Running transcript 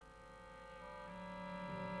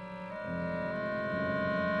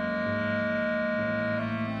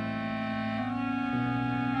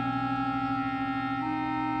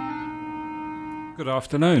Good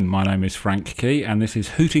afternoon, my name is Frank Key and this is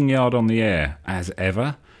Hooting Yard on the Air, as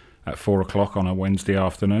ever, at 4 o'clock on a Wednesday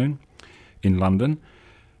afternoon in London.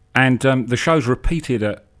 And the show's repeated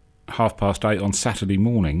at 8:30 on Saturday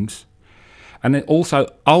mornings. And then also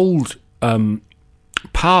old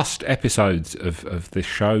past episodes of this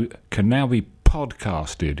show can now be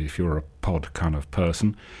podcasted if you're a pod kind of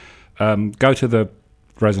person. Go to the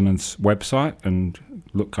Resonance website and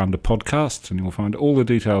look under podcasts and you'll find all the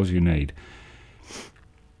details you need.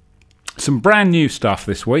 Some brand new stuff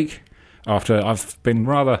this week, after I've been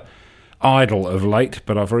rather idle of late,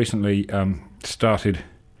 but I've recently started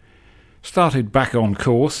back on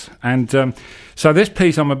course. And so this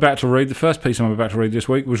piece I'm about to read, the first piece I'm about to read this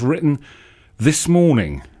week, was written this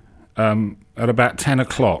morning at about 10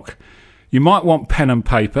 o'clock. You might want pen and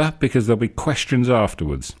paper because there'll be questions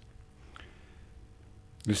afterwards.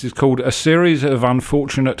 This is called A Series of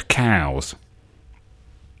Unfortunate Cows.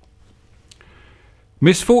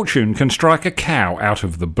 Misfortune can strike a cow out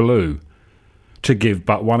of the blue. To give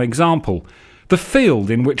but one example, the field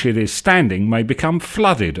in which it is standing may become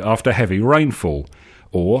flooded after heavy rainfall,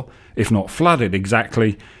 or, if not flooded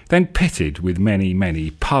exactly, then pitted with many, many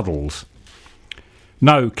puddles.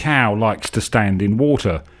 No cow likes to stand in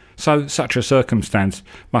water, so such a circumstance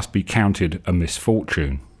must be counted a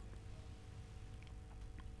misfortune.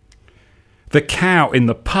 The cow in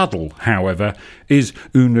the puddle, however, is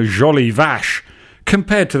une jolie vache,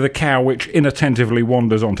 compared to the cow which inattentively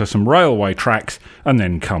wanders onto some railway tracks and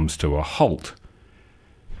then comes to a halt.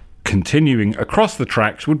 Continuing across the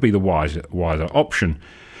tracks would be the wiser option,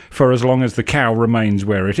 for as long as the cow remains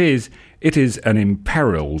where it is an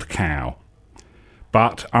imperilled cow.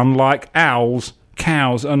 But unlike owls,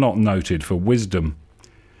 cows are not noted for wisdom.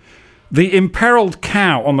 The imperilled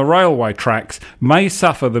cow on the railway tracks may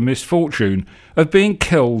suffer the misfortune of being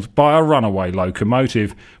killed by a runaway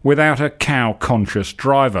locomotive without a cow-conscious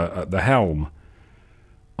driver at the helm.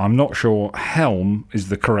 I'm not sure helm is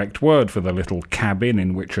the correct word for the little cabin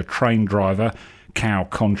in which a train driver,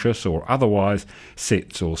 cow-conscious or otherwise,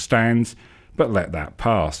 sits or stands, but let that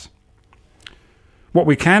pass. What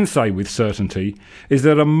we can say with certainty is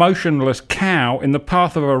that a motionless cow in the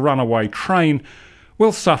path of a runaway train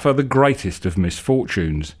will suffer the greatest of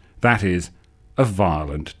misfortunes, that is, a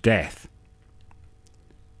violent death.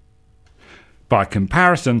 By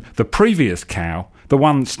comparison, the previous cow, the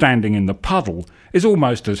one standing in the puddle, is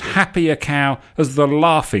almost as happy a cow as the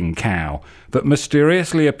laughing cow that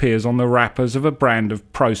mysteriously appears on the wrappers of a brand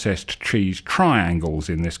of processed cheese triangles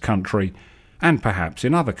in this country, and perhaps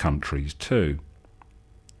in other countries too.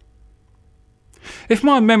 If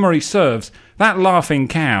my memory serves, that laughing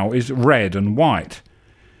cow is red and white.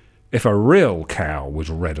 If a real cow was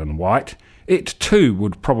red and white, it too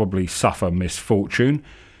would probably suffer misfortune,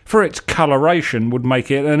 for its coloration would make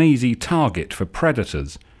it an easy target for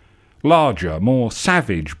predators. Larger, more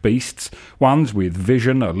savage beasts, ones with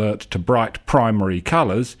vision alert to bright primary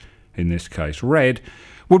colours, in this case red,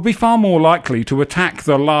 would be far more likely to attack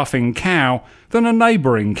the laughing cow than a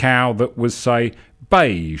neighbouring cow that was, say,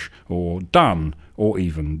 beige or dun or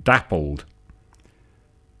even dappled.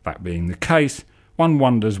 That being the case, one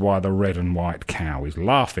wonders why the red and white cow is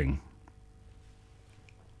laughing.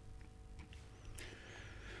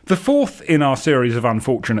 The fourth in our series of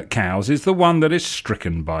unfortunate cows is the one that is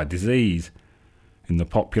stricken by disease. In the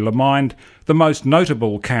popular mind, the most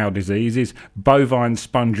notable cow disease is bovine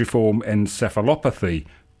spongiform encephalopathy,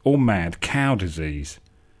 or mad cow disease.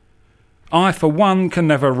 I, for one, can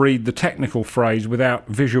never read the technical phrase without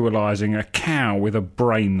visualising a cow with a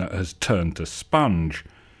brain that has turned to sponge.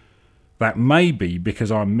 That may be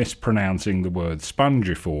because I'm mispronouncing the word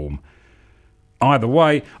spongiform. Either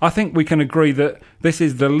way, I think we can agree that this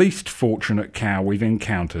is the least fortunate cow we've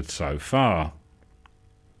encountered so far.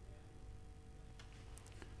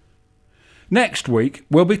 Next week,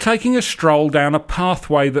 we'll be taking a stroll down a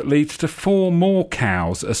pathway that leads to 4 more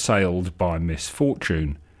cows assailed by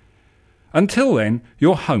misfortune. Until then,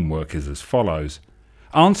 your homework is as follows.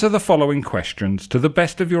 Answer the following questions to the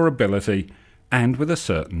best of your ability and with a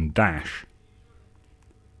certain dash.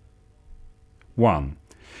 1.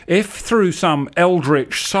 If through some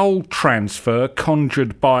eldritch soul transfer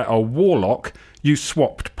conjured by a warlock you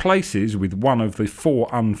swapped places with one of the 4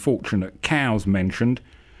 unfortunate cows mentioned,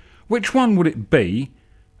 which one would it be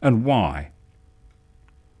and why?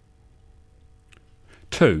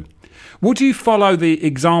 2. Would you follow the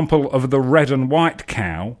example of the red and white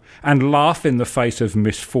cow and laugh in the face of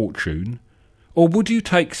misfortune, or would you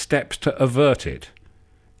take steps to avert it?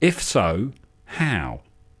 If so, how?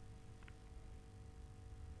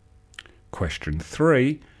 Question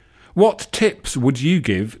 3. What tips would you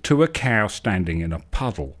give to a cow standing in a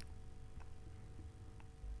puddle?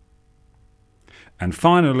 And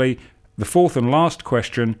finally, the fourth and last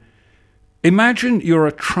question. Imagine you're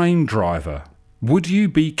a train driver. Would you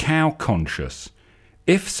be cow conscious?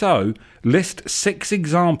 If so, list 6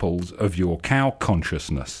 examples of your cow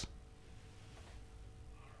consciousness.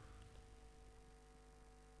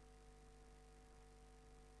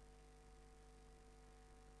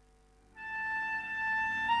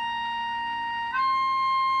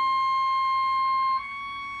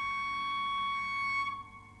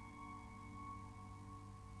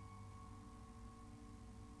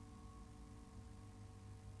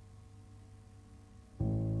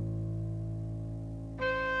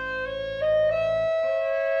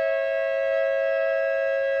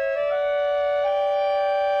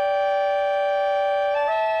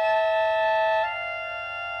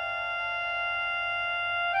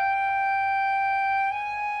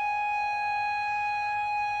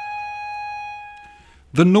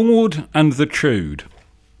 The gnawed and the chewed.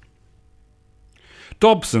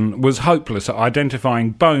 Dobson was hopeless at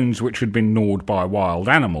identifying bones which had been gnawed by wild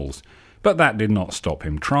animals, but that did not stop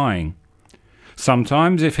him trying.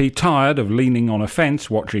 Sometimes, if he tired of leaning on a fence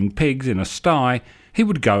watching pigs in a sty, he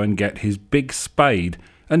would go and get his big spade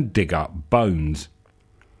and dig up bones.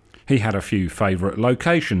 He had a few favourite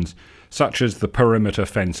locations, such as the perimeter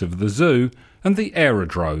fence of the zoo and the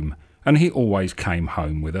aerodrome, and he always came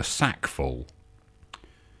home with a sackful.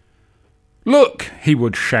 "Look!" he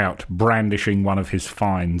would shout, brandishing one of his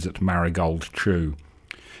finds at Marigold Chew.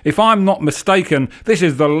 "If I'm not mistaken, this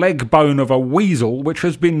is the leg bone of a weasel which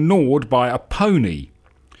has been gnawed by a pony."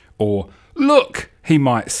 Or, "Look!" he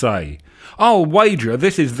might say, "I'll wager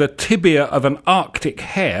this is the tibia of an Arctic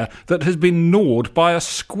hare that has been gnawed by a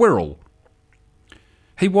squirrel."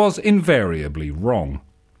 He was invariably wrong.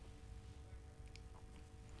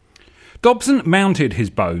 Dobson mounted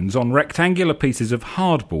his bones on rectangular pieces of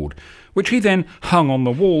hardboard, which he then hung on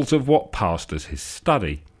the walls of what passed as his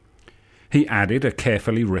study. He added a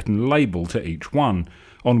carefully written label to each one,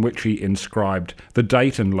 on which he inscribed the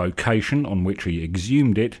date and location on which he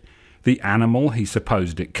exhumed it, the animal he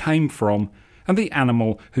supposed it came from, and the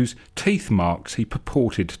animal whose teeth marks he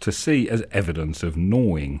purported to see as evidence of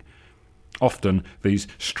gnawing. Often these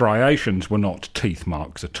striations were not teeth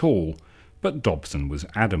marks at all, but Dobson was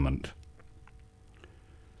adamant.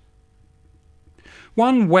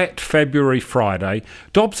 One wet February Friday,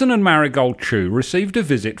 Dobson and Marigold Chew received a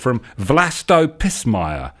visit from Vlasto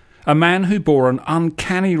Pismeyer, a man who bore an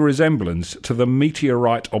uncanny resemblance to the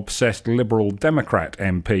meteorite-obsessed Liberal Democrat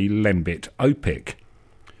MP Lembit Opik.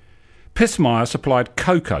 Pismeyer supplied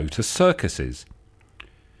cocoa to circuses.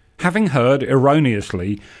 Having heard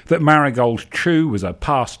erroneously that Marigold Chew was a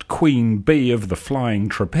past queen bee of the flying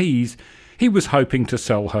trapeze, he was hoping to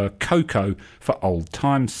sell her cocoa for old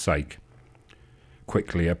times' sake.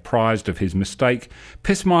 Quickly apprised of his mistake,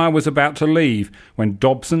 Pismeyer was about to leave when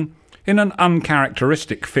Dobson, in an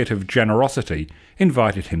uncharacteristic fit of generosity,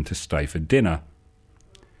 invited him to stay for dinner.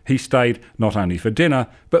 He stayed not only for dinner,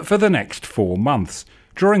 but for the next 4 months,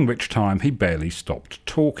 during which time he barely stopped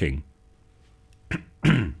talking.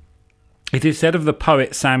 It is said of the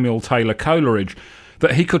poet Samuel Taylor Coleridge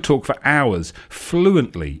that he could talk for hours,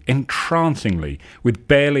 fluently, entrancingly, with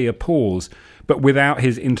barely a pause, but without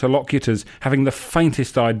his interlocutors having the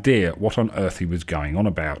faintest idea what on earth he was going on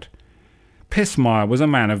about. Pismeyer was a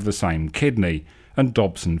man of the same kidney, and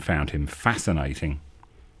Dobson found him fascinating.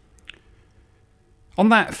 On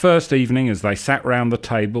that first evening, as they sat round the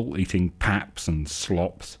table eating paps and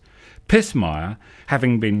slops, Pismeyer,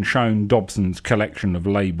 having been shown Dobson's collection of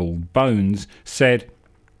labelled bones, said,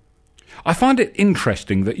 "I find it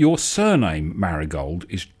interesting that your surname, Marigold,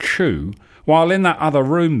 is Chew, while in that other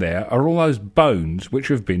room there are all those bones which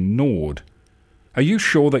have been gnawed. Are you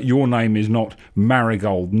sure that your name is not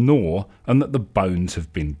Marigold Gnaw, and that the bones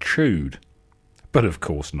have been chewed?" But of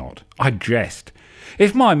course not. I jest.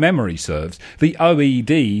 If my memory serves, the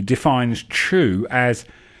OED defines chew as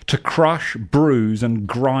to crush, bruise and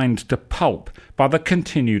grind to pulp by the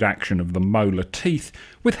continued action of the molar teeth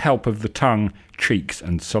with help of the tongue, cheeks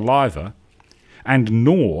and saliva, and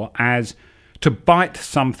gnaw as to bite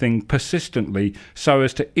something persistently so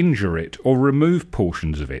as to injure it or remove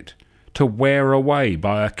portions of it, to wear away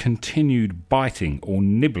by a continued biting or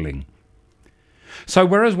nibbling. So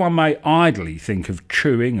whereas one may idly think of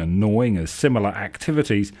chewing and gnawing as similar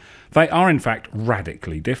activities, they are in fact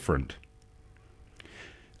radically different.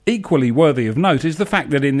 Equally worthy of note is the fact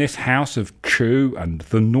that in this house of chew and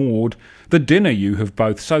the gnawed, the dinner you have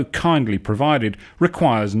both so kindly provided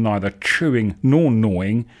requires neither chewing nor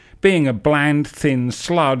gnawing, being a bland, thin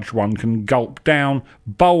sludge one can gulp down,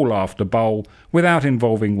 bowl after bowl, without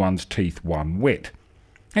involving one's teeth one whit.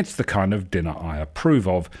 It's the kind of dinner I approve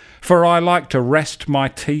of, for I like to rest my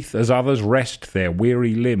teeth as others rest their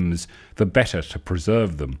weary limbs, the better to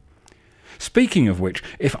preserve them. Speaking of which,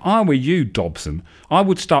 if I were you, Dobson, I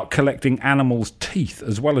would start collecting animals' teeth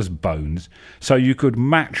as well as bones, so you could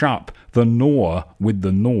match up the gnawer with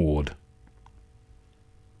the gnawed.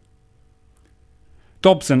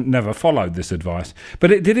 Dobson never followed this advice,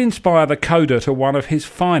 but it did inspire the coda to one of his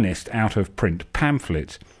finest out-of-print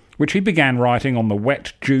pamphlets, which he began writing on the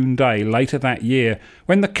wet June day later that year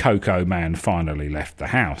when the Cocoa Man finally left the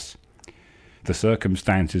house. The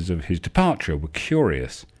circumstances of his departure were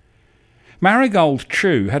curious. Marigold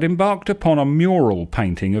Chew had embarked upon a mural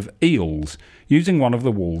painting of eels using one of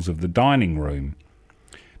the walls of the dining room.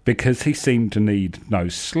 Because he seemed to need no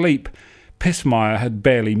sleep, Pissmeyer had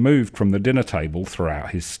barely moved from the dinner table throughout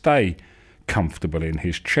his stay, comfortable in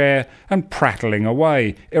his chair and prattling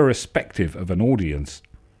away, irrespective of an audience.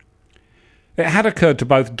 It had occurred to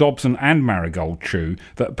both Dobson and Marigold Chew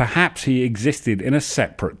that perhaps he existed in a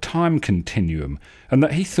separate time continuum, and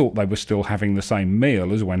that he thought they were still having the same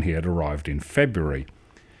meal as when he had arrived in February.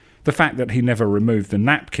 The fact that he never removed the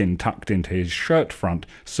napkin tucked into his shirt front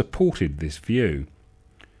supported this view.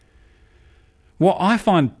 "What I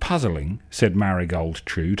find puzzling," said Marigold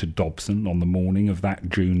Chew to Dobson on the morning of that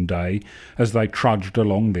June day, as they trudged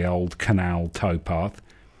along the old canal towpath,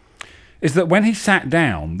 "is that when he sat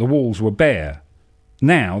down the walls were bare.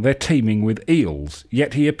 Now they're teeming with eels,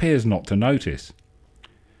 yet he appears not to notice."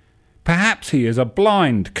 "Perhaps he is a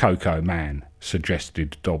blind Cocoa Man,"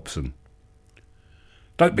 suggested Dobson.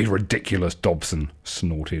 "Don't be ridiculous, Dobson,"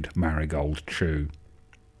 snorted Marigold Chew.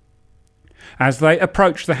 As they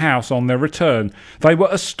approached the house on their return, they were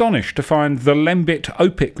astonished to find the Lembit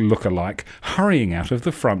Opic look-alike hurrying out of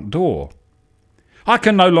the front door. "I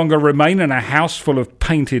can no longer remain in a house full of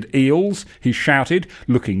painted eels," he shouted,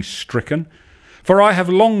 looking stricken, "for I have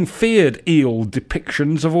long feared eel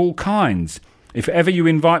depictions of all kinds. If ever you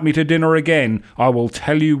invite me to dinner again, I will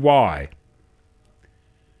tell you why."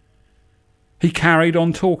 He carried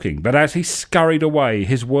on talking, but as he scurried away,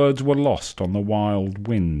 his words were lost on the wild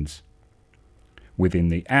winds. Within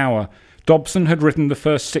the hour, Dobson had written the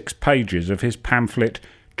first 6 pages of his pamphlet,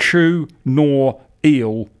 Chew, Gnaw,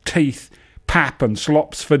 Eel, Teeth, Pap and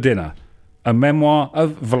Slops for Dinner, a memoir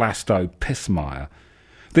of Vlasto Pissmeyer,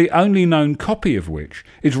 the only known copy of which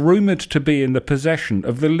is rumoured to be in the possession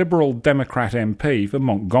of the Liberal Democrat MP for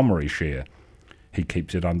Montgomeryshire. He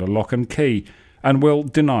keeps it under lock and key and will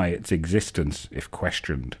deny its existence if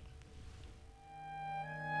questioned.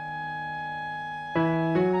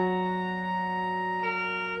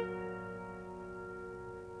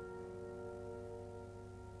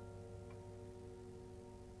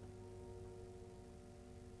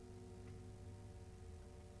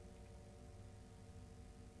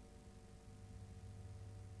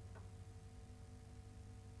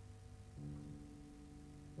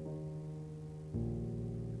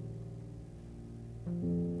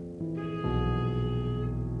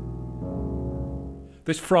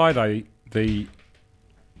 This Friday, the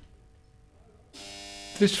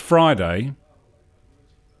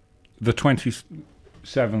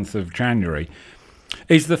 27th of January,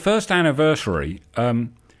 is the first anniversary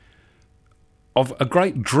of a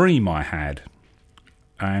great dream I had.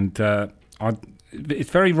 And it's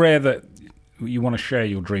very rare that you want to share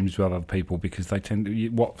your dreams with other people, because they tend to,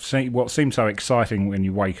 what seems so exciting when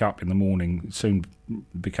you wake up in the morning soon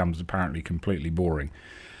becomes apparently completely boring.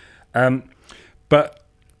 But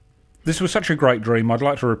this was such a great dream, I'd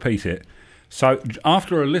like to repeat it. So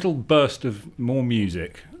after a little burst of more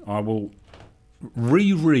music, I will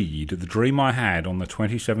reread the dream I had on the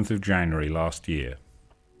 27th of January last year.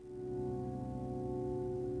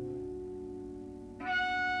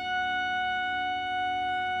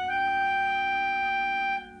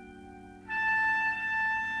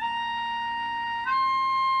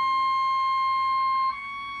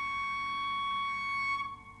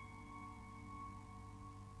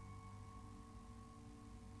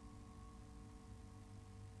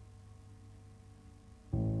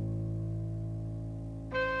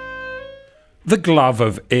 The Glove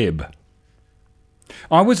of Ib.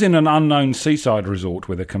 I was in an unknown seaside resort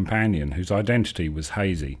with a companion whose identity was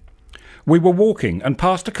hazy. We were walking and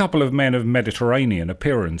passed a couple of men of Mediterranean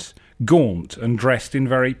appearance, gaunt and dressed in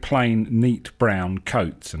very plain, neat brown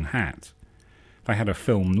coats and hats. They had a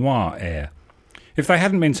film noir air. If they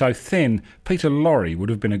hadn't been so thin, Peter Lorre would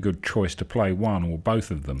have been a good choice to play one or both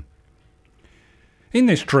of them. In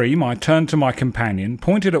this dream, I turned to my companion,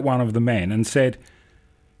 pointed at one of the men and said,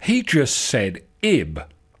 "He just said Ib."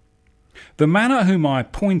 The man at whom I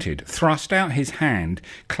pointed thrust out his hand,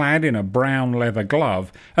 clad in a brown leather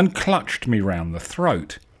glove, and clutched me round the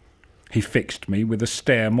throat. He fixed me with a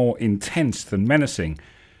stare more intense than menacing,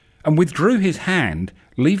 and withdrew his hand,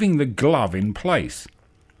 leaving the glove in place.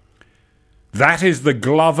 "That is the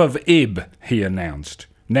glove of Ib," he announced.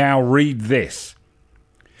 "Now read this."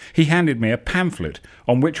 He handed me a pamphlet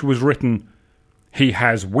on which was written, "He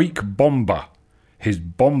has weak bomba. His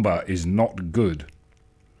bomba is not good."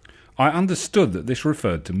 I understood that this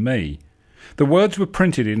referred to me. The words were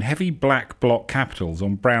printed in heavy black block capitals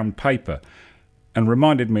on brown paper and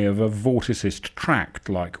reminded me of a vorticist tract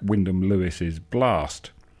like Wyndham Lewis's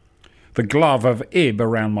Blast. The glove of Ib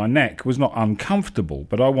around my neck was not uncomfortable,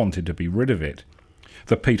 but I wanted to be rid of it.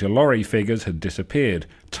 The Peter Lorre figures had disappeared,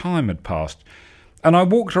 time had passed, and I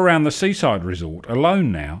walked around the seaside resort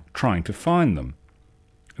alone now, trying to find them.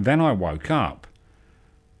 Then I woke up.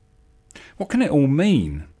 What can it all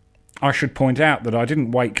mean? I should point out that I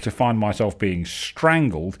didn't wake to find myself being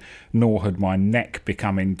strangled, nor had my neck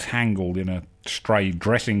become entangled in a stray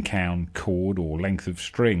dressing gown cord or length of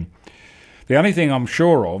string. The only thing I'm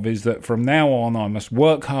sure of is that from now on I must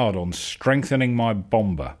work hard on strengthening my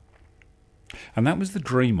bomba. And that was the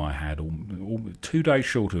dream I had, 2 days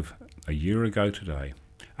short of a year ago today.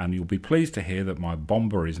 And you'll be pleased to hear that my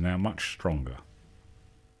bomba is now much stronger.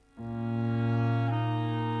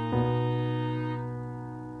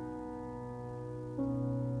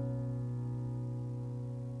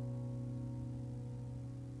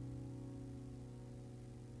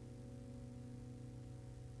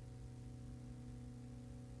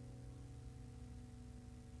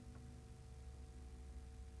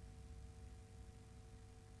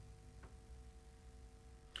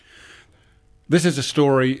 This is a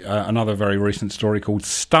story, another very recent story, called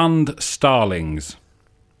Stunned Starlings.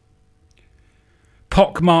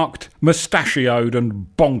 Pockmarked, mustachioed and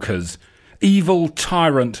bonkers, evil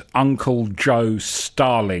tyrant Uncle Joe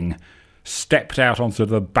Starling stepped out onto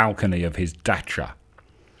the balcony of his dacha.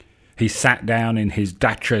 He sat down in his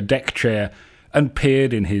dacha deck chair and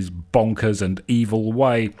peered in his bonkers and evil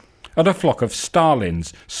way at a flock of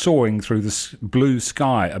starlings soaring through the blue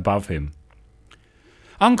sky above him.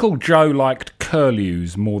 Uncle Joe liked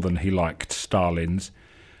curlews more than he liked starlings,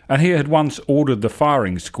 and he had once ordered the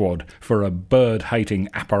firing squad for a bird-hating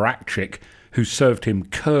apparatchik who served him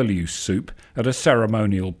curlew soup at a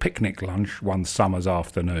ceremonial picnic lunch one summer's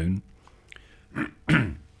afternoon.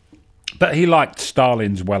 But he liked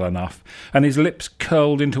starlings well enough, and his lips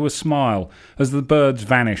curled into a smile as the birds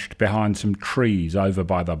vanished behind some trees over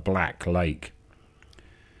by the Black Lake.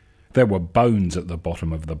 There were bones at the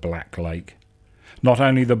bottom of the Black Lake. Not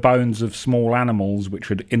only the bones of small animals which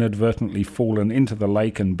had inadvertently fallen into the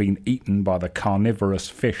lake and been eaten by the carnivorous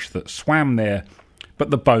fish that swam there,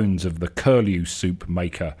 but the bones of the curlew soup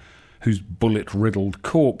maker, whose bullet-riddled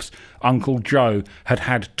corpse Uncle Joe had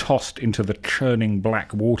had tossed into the churning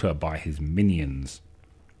black water by his minions.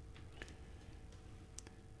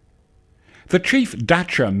 The chief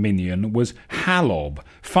dacha minion was Halob,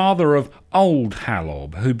 father of Old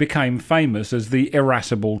Halob, who became famous as the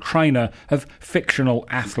irascible trainer of fictional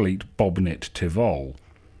athlete Bobnit Tivol.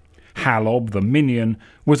 Halob, the minion,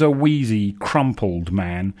 was a wheezy, crumpled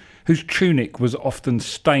man whose tunic was often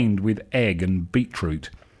stained with egg and beetroot,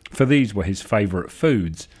 for these were his favourite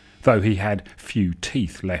foods, though he had few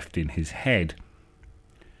teeth left in his head.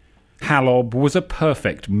 Halob was a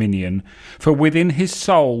perfect minion, for within his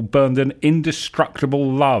soul burned an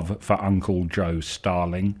indestructible love for Uncle Joe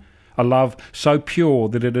Starling, a love so pure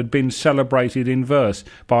that it had been celebrated in verse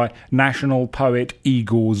by national poet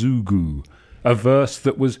Igor Zugu, a verse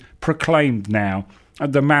that was proclaimed now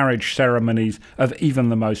at the marriage ceremonies of even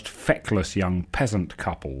the most feckless young peasant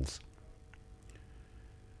couples.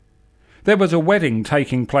 There was a wedding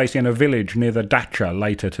taking place in a village near the dacha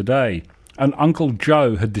later today, and Uncle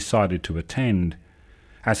Joe had decided to attend.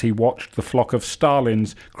 As he watched the flock of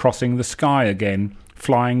starlings crossing the sky again,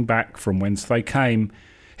 flying back from whence they came,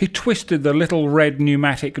 he twisted the little red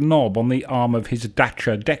pneumatic knob on the arm of his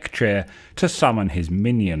dacha deck chair to summon his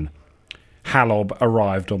minion. Halob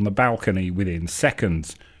arrived on the balcony within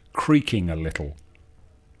seconds, creaking a little.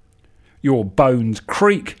 "Your bones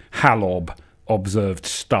creak, Halob," observed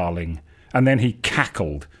Starling, and then he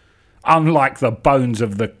cackled. "Unlike the bones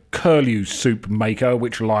of the curlew soup maker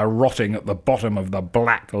which lie rotting at the bottom of the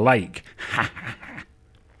Black Lake."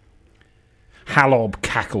 Halob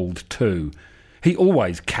cackled too. He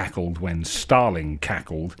always cackled when Starling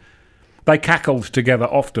cackled. They cackled together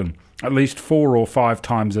often, at least 4 or 5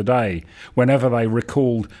 times a day, whenever they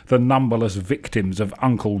recalled the numberless victims of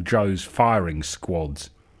Uncle Joe's firing squads.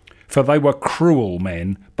 For they were cruel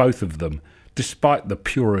men, both of them, despite the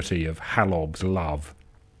purity of Halob's love.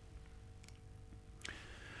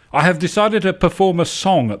 "I have decided to perform a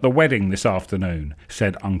song at the wedding this afternoon,"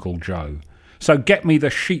 said Uncle Joe. "So get me the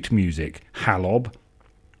sheet music, Halob."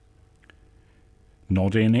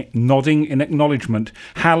 Nodding in acknowledgement,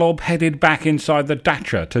 Halob headed back inside the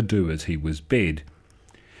dacha to do as he was bid.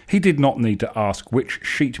 He did not need to ask which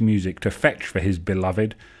sheet music to fetch for his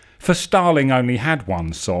beloved, for Starling only had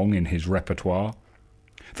one song in his repertoire.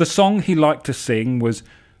 The song he liked to sing was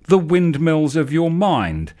 "The Windmills of Your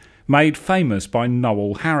Mind," made famous by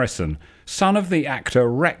Noel Harrison, son of the actor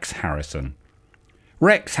Rex Harrison.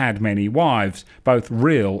 Rex had many wives, both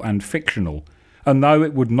real and fictional, and though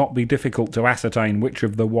it would not be difficult to ascertain which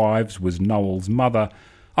of the wives was Noel's mother,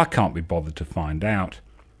 I can't be bothered to find out.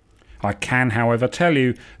 I can, however, tell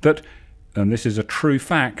you that, and this is a true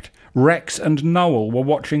fact, Rex and Noel were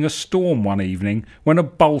watching a storm one evening when a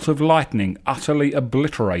bolt of lightning utterly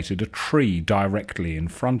obliterated a tree directly in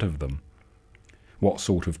front of them. What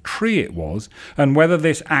sort of tree it was, and whether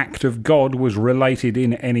this act of God was related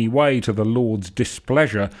in any way to the Lord's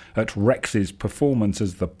displeasure at Rex's performance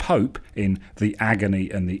as the Pope in The Agony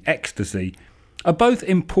and the Ecstasy, are both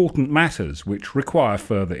important matters which require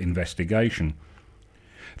further investigation.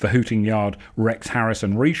 The Hooting Yard Rex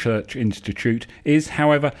Harrison Research Institute is,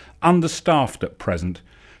 however, understaffed at present,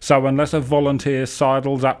 so unless a volunteer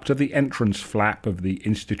sidles up to the entrance flap of the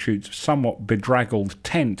Institute's somewhat bedraggled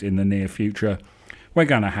tent in the near future, we're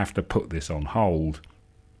going to have to put this on hold.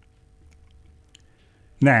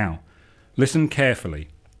 Now, listen carefully.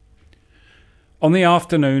 On the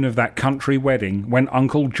afternoon of that country wedding, when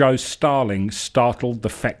Uncle Joe Starling startled the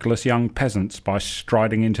feckless young peasants by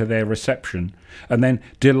striding into their reception, and then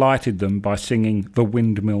delighted them by singing "The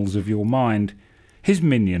Windmills of Your Mind," his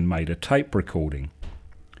minion made a tape recording.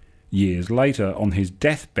 Years later, on his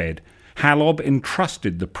deathbed, Halob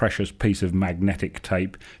entrusted the precious piece of magnetic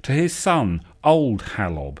tape to his son, Old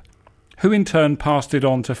Halob, who in turn passed it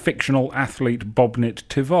on to fictional athlete Bobnit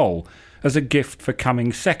Tivol as a gift for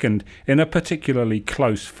coming second in a particularly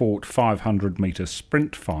close-fought 500-metre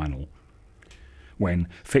sprint final. When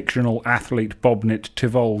fictional athlete Bobnit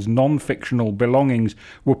Tivol's non-fictional belongings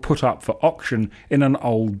were put up for auction in an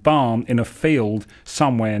old barn in a field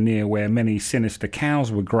somewhere near where many sinister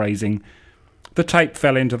cows were grazing, the tape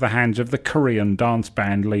fell into the hands of the Korean dance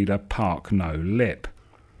band leader Park No-Lip.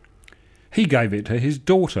 He gave it to his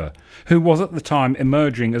daughter, who was at the time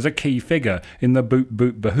emerging as a key figure in the Boot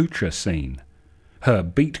Boot Bahucha scene. Her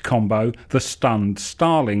beat combo, the Stunned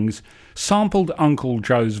Starlings, sampled Uncle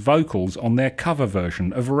Joe's vocals on their cover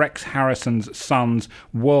version of Rex Harrison's son's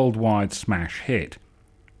worldwide smash hit.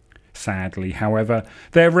 Sadly, however,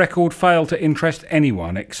 their record failed to interest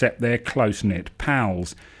anyone except their close-knit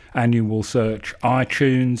pals, and you will search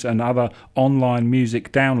iTunes and other online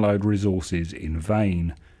music download resources in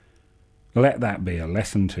vain. Let that be a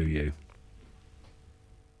lesson to you.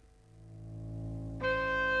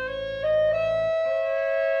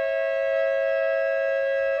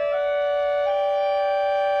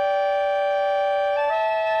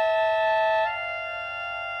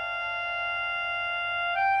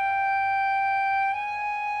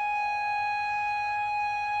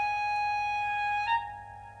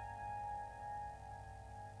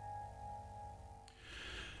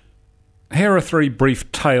 Here are 3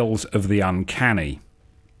 brief tales of the uncanny.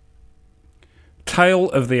 Tale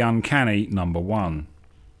of the uncanny number 1.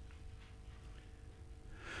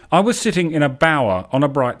 I was sitting in a bower on a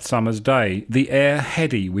bright summer's day, the air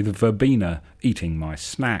heady with verbena, eating my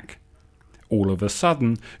snack. All of a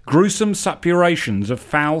sudden, gruesome suppurations of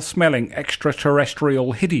foul-smelling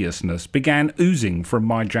extraterrestrial hideousness began oozing from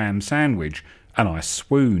my jam sandwich, and I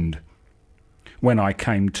swooned. When I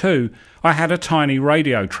came to, I had a tiny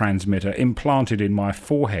radio transmitter implanted in my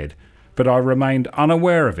forehead, but I remained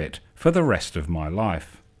unaware of it for the rest of my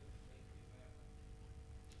life.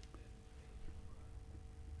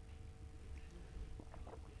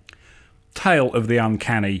 Tale of the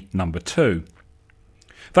uncanny number 2.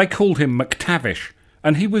 They called him McTavish,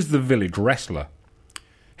 and he was the village wrestler.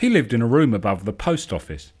 He lived in a room above the post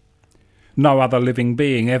office. No other living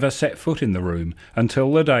being ever set foot in the room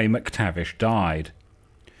until the day McTavish died.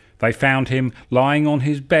 They found him lying on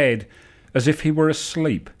his bed as if he were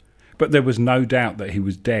asleep, but there was no doubt that he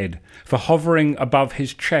was dead, for hovering above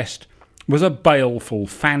his chest was a baleful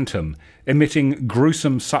phantom, emitting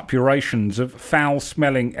gruesome suppurations of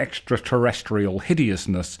foul-smelling extraterrestrial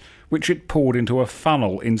hideousness, which it poured into a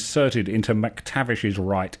funnel inserted into McTavish's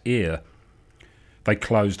right ear. They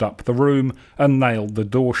closed up the room and nailed the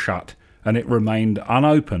door shut, and it remained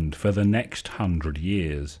unopened for the next 100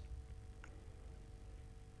 years.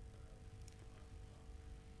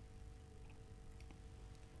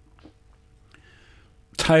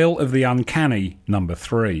 Tale of the Uncanny, number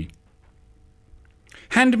 3.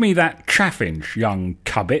 "Hand me that chaffinch, young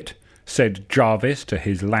cubbit," said Jarvis to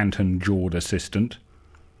his lantern-jawed assistant.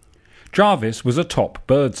 Jarvis was a top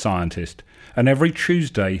bird scientist, and every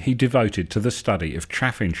Tuesday he devoted to the study of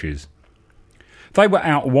chaffinches. They were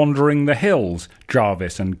out wandering the hills,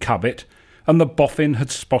 Jarvis and Cubbit, and the boffin had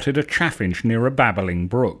spotted a chaffinch near a babbling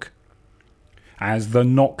brook. As the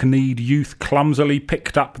knock-kneed youth clumsily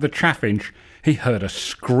picked up the chaffinch, he heard a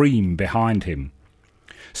scream behind him.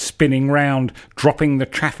 Spinning round, dropping the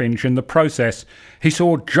chaffinch in the process, he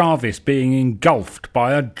saw Jarvis being engulfed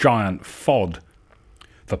by a giant fod.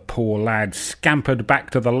 The poor lad scampered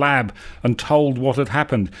back to the lab and told what had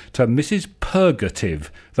happened to Mrs.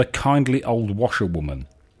 Purgative, the kindly old washerwoman.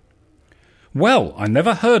 "Well, I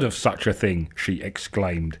never heard of such a thing," she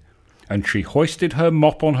exclaimed, and she hoisted her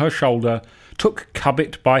mop on her shoulder, took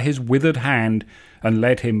Cubbit by his withered hand, and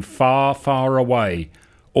led him far, far away,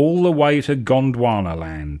 all the way to Gondwana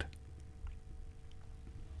land.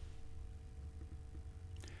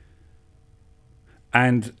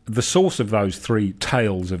 And the source of those 3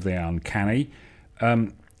 tales of the uncanny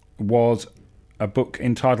was a book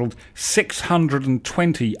entitled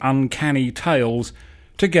 620 Uncanny Tales,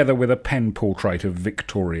 together with a pen portrait of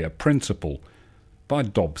Victoria Principal, by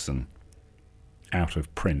Dobson, out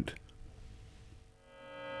of print.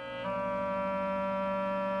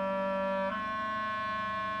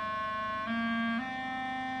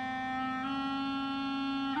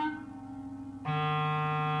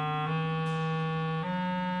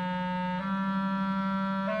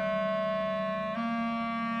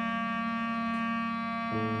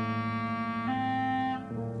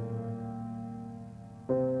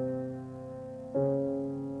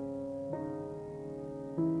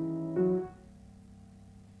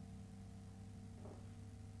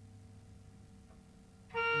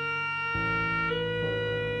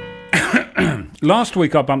 Last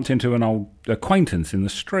week I bumped into an old acquaintance in the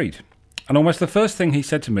street, and almost the first thing he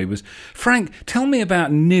said to me was, "Frank, tell me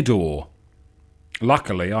about Nidor."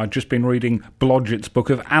 Luckily, I'd just been reading Blodgett's book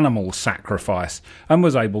of Animal Sacrifice and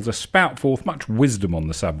was able to spout forth much wisdom on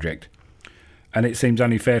the subject. And it seems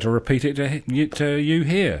only fair to repeat it to you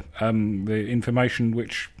here, the information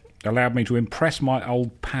which allowed me to impress my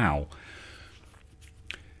old pal.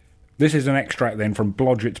 This is an extract then from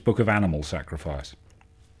Blodgett's book of Animal Sacrifice.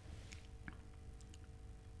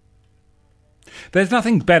 "There's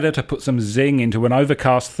nothing better to put some zing into an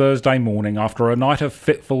overcast Thursday morning after a night of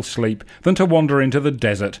fitful sleep than to wander into the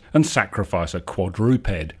desert and sacrifice a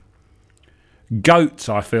quadruped. Goats,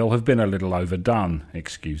 I feel, have been a little overdone,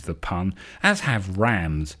 excuse the pun, as have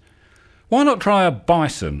rams. Why not try a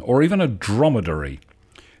bison or even a dromedary?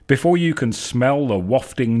 Before you can smell the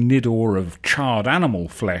wafting nidor of charred animal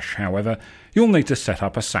flesh, however, you'll need to set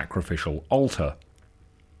up a sacrificial altar.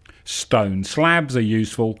 Stone slabs are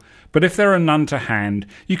useful, but if there are none to hand,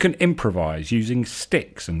 you can improvise using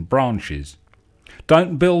sticks and branches.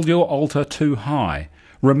 Don't build your altar too high.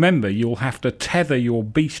 Remember, you'll have to tether your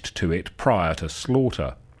beast to it prior to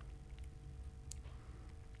slaughter.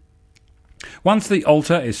 Once the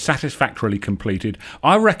altar is satisfactorily completed,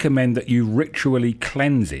 I recommend that you ritually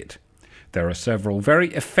cleanse it. There are several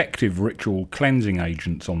very effective ritual cleansing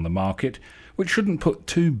agents on the market, which shouldn't put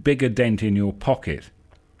too big a dent in your pocket.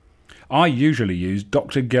 I usually use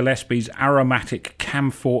Dr. Gillespie's aromatic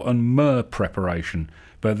camphor and myrrh preparation,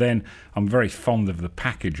 but then I'm very fond of the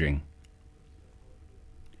packaging.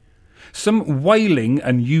 Some wailing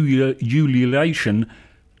and ululation...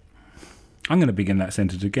 I'm going to begin that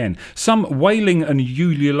sentence again. Some wailing and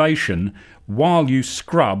ululation while you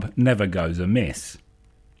scrub never goes amiss.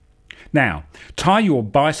 Now, tie your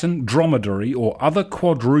bison, dromedary or other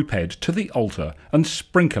quadruped to the altar and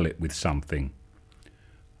sprinkle it with something.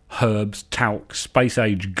 Herbs, talc,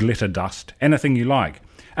 space-age glitter dust, anything you like,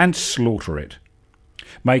 and slaughter it.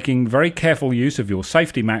 Making very careful use of your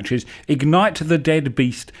safety matches, ignite the dead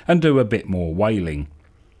beast and do a bit more wailing.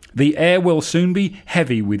 The air will soon be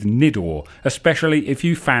heavy with nidor, especially if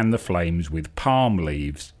you fan the flames with palm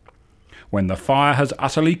leaves. When the fire has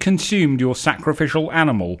utterly consumed your sacrificial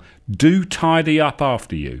animal, do tidy up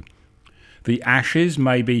after you. The ashes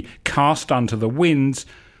may be cast unto the winds,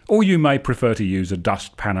 or you may prefer to use a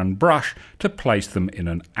dustpan and brush to place them in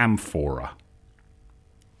an amphora.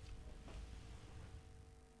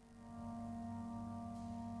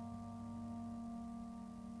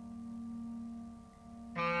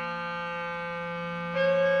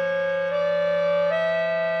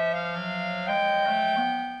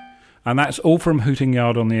 And that's all from Hooting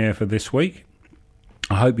Yard on the Air for this week.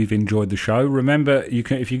 I hope you've enjoyed the show. Remember,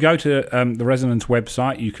 if you go to the Resonance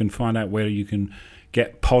website, you can find out where you can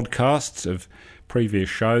get podcasts of previous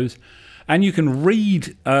shows. And you can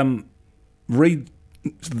read the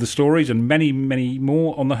stories and many, many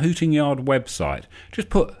more on the Hooting Yard website. Just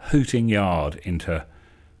put Hooting Yard into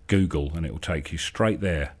Google and it will take you straight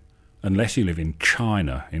there. Unless you live in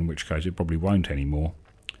China, in which case it probably won't anymore.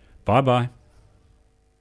 Bye-bye.